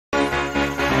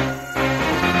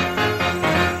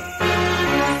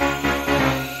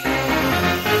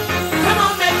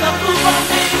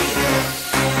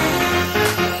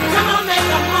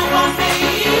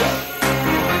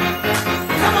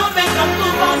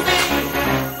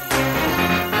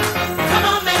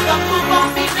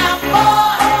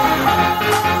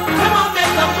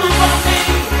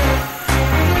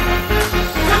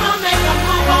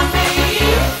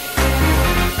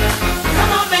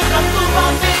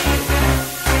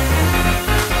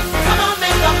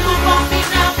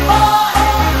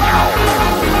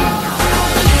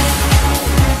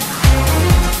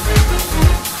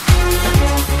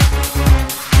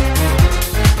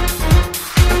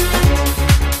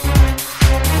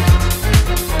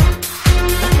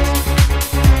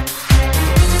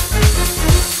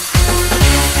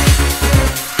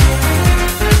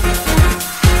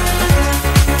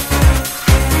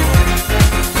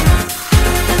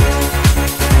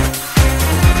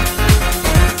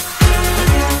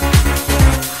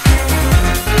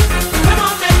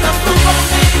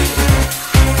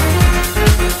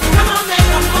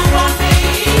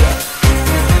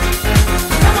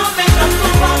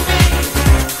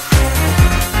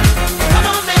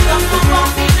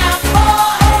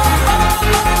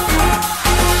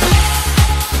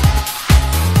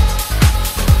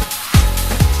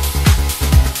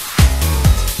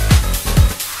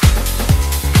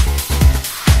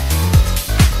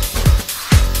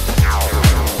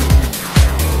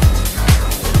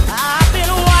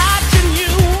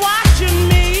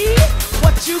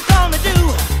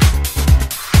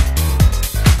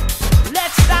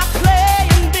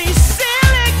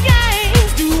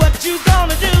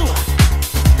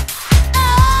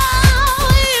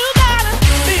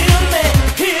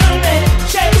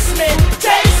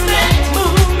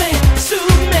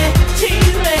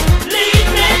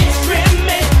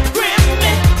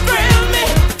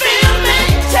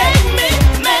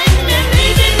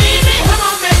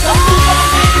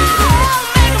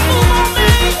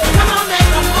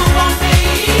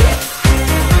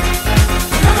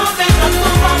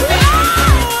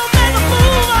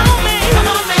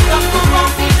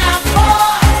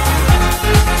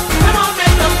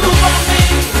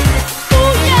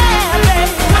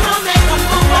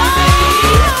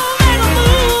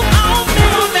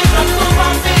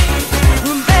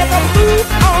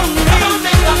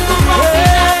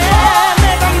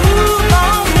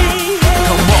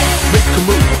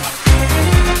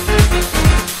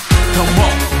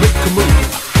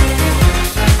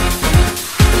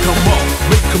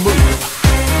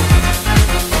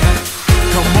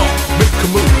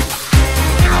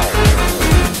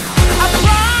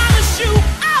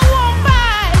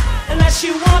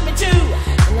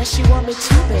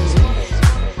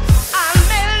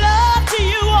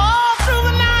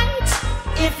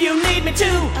you need me to.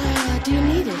 Do you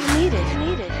need it? Need it?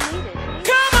 Need it? Need it?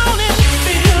 Come on and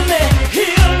feel me,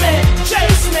 heal me,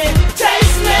 chase me,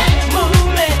 taste me, move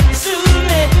me, soothe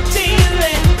me, tease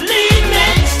me, lead me,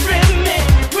 strip me,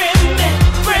 grip me,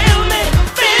 thrill me,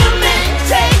 feel me,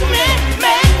 take me,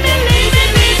 make me, leave me,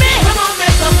 leave me. Come on,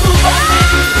 make a move on me.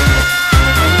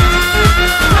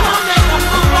 Come on, make a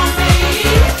move on me.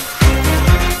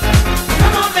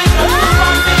 Come on, make a move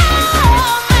on me.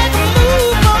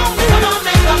 Come on,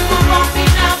 make a move on me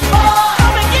now, boy.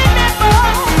 Come and get me,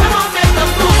 boy. Come on, make a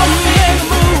move on me.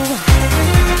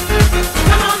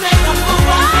 Come on, make a move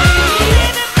on me.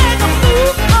 Make a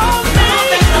move on me.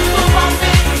 Make a move on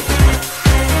me.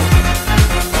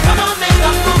 Come on, make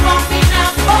a move on me now,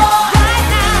 boy. Right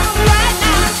now, right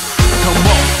now. Come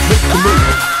on, make a move.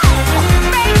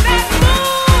 Make that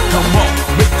move. Come on,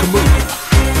 make a move.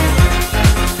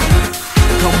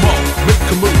 Come on,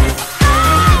 make a move.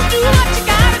 Oh, do what you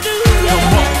gotta do, yeah.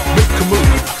 Come on, make a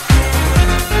move.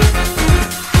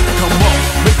 Come on,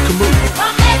 make a move.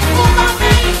 Come make a move on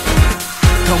me.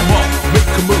 Come on,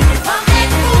 make a move. Come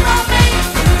make a move on me.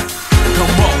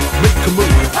 Come on, make a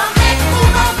move. Come make a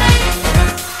move on me.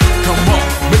 Come on,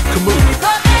 make a move.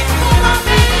 Come make a move on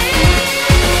me.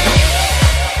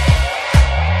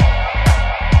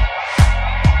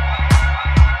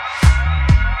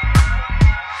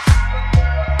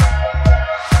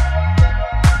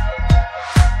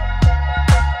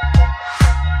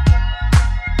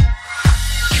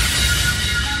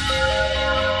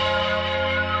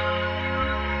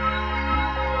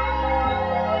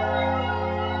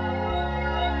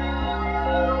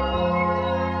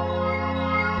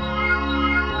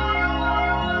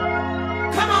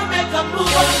 Come on, make a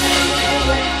move on